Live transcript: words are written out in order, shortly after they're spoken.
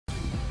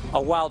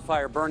A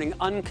wildfire burning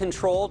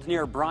uncontrolled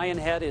near Bryan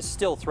Head is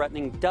still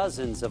threatening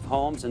dozens of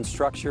homes and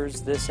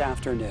structures this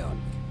afternoon.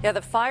 Yeah,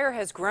 the fire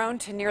has grown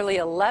to nearly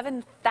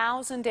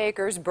 11,000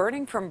 acres,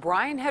 burning from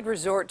Bryan Head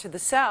Resort to the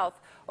south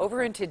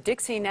over into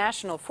Dixie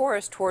National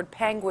Forest toward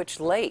Panguitch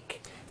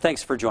Lake.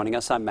 Thanks for joining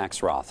us. I'm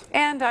Max Roth.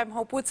 And I'm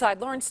Hope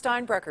Woodside. Lauren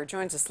Steinbrecher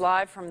joins us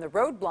live from the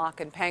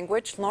roadblock in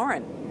Panguitch.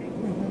 Lauren.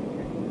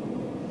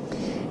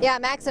 Yeah,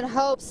 Max and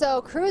Hope.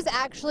 So crews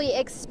actually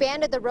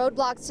expanded the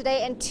roadblocks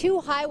today, and 2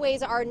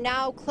 highways are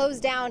now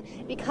closed down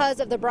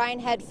because of the Bryan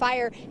Head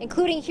fire,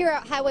 including here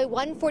at Highway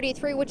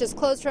 143, which is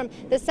closed from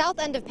the south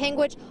end of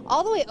Panguitch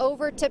all the way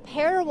over to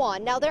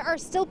Parowan. Now, there are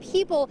still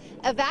people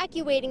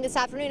evacuating this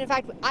afternoon. In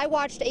fact, I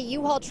watched a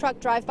U-Haul truck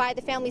drive by.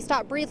 The family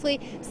stopped briefly,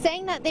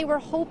 saying that they were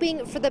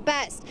hoping for the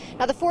best.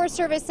 Now, the Forest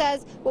Service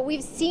says what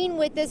we've seen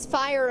with this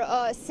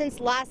fire since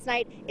last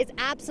night is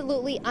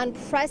absolutely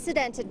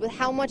unprecedented with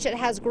how much it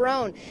has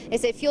grown. They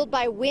say fueled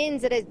by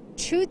winds that had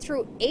chewed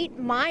through 8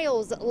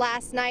 miles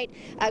last night,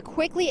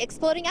 quickly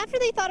exploding after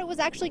they thought it was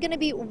actually going to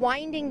be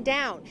winding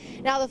down.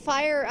 Now, the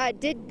fire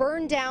did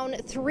burn down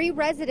 3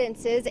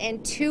 residences,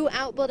 and 2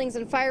 outbuildings,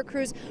 and fire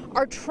crews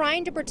are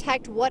trying to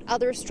protect what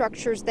other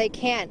structures they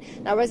can.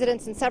 Now,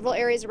 residents in several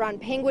areas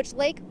around Panguitch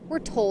Lake were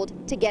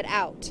told to get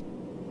out.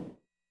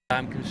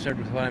 I'm concerned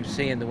with what I'm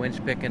seeing. The wind's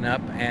picking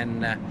up,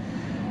 and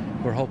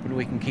we're hoping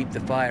we can keep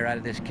the fire out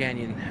of this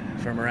canyon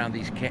from around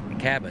these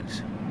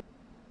cabins.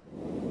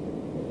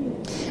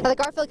 Now, the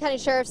Garfield County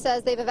Sheriff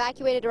says they've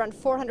evacuated around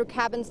 400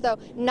 cabins, though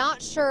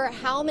not sure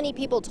how many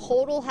people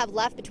total have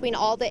left between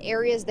all the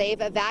areas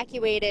they've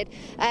evacuated.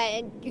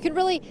 And you can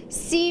really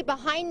see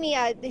behind me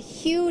the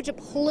huge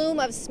plume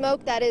of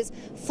smoke that is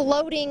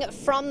floating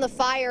from the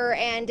fire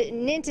and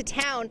into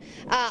town.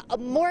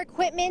 More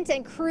equipment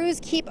and crews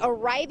keep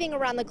arriving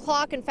around the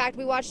clock. In fact,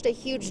 we watched a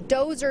huge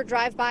dozer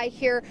drive by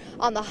here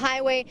on the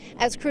highway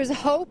as crews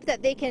hope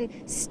that they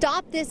can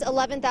stop this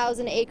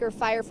 11,000-acre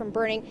fire from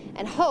burning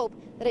and hope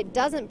that it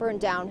doesn't burn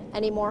down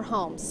any more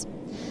homes.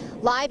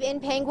 Live in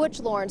Panguitch,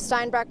 Lauren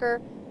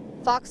Steinbrecher,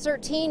 Fox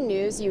 13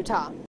 News, Utah.